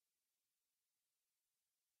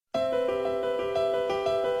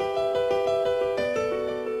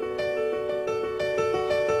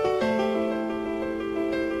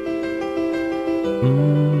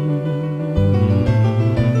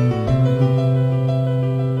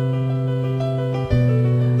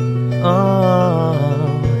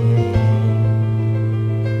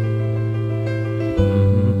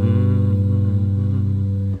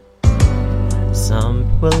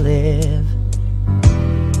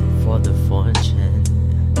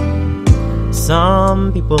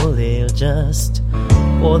Some people live just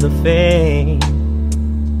for the fame.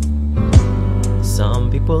 Some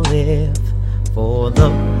people live for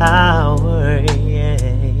the power, yeah.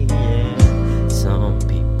 Some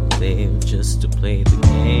people live just to play the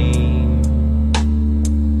game.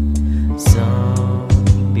 Some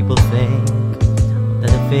people think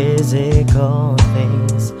that the physical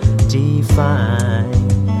things define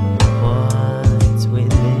what's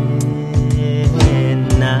within.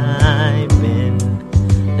 I've been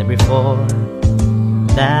there before.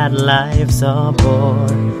 That life's a bore,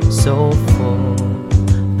 so full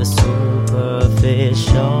the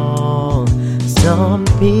superficial. Some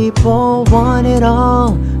people want it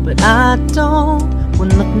all, but I don't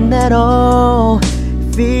want nothing at all.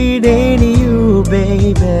 If it ain't you,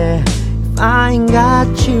 baby, if I ain't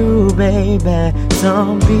got you, baby.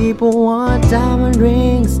 Some people want diamond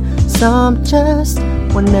rings, some just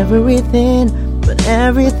want everything, but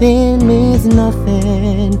everything means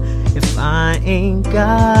nothing if I ain't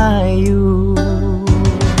got you.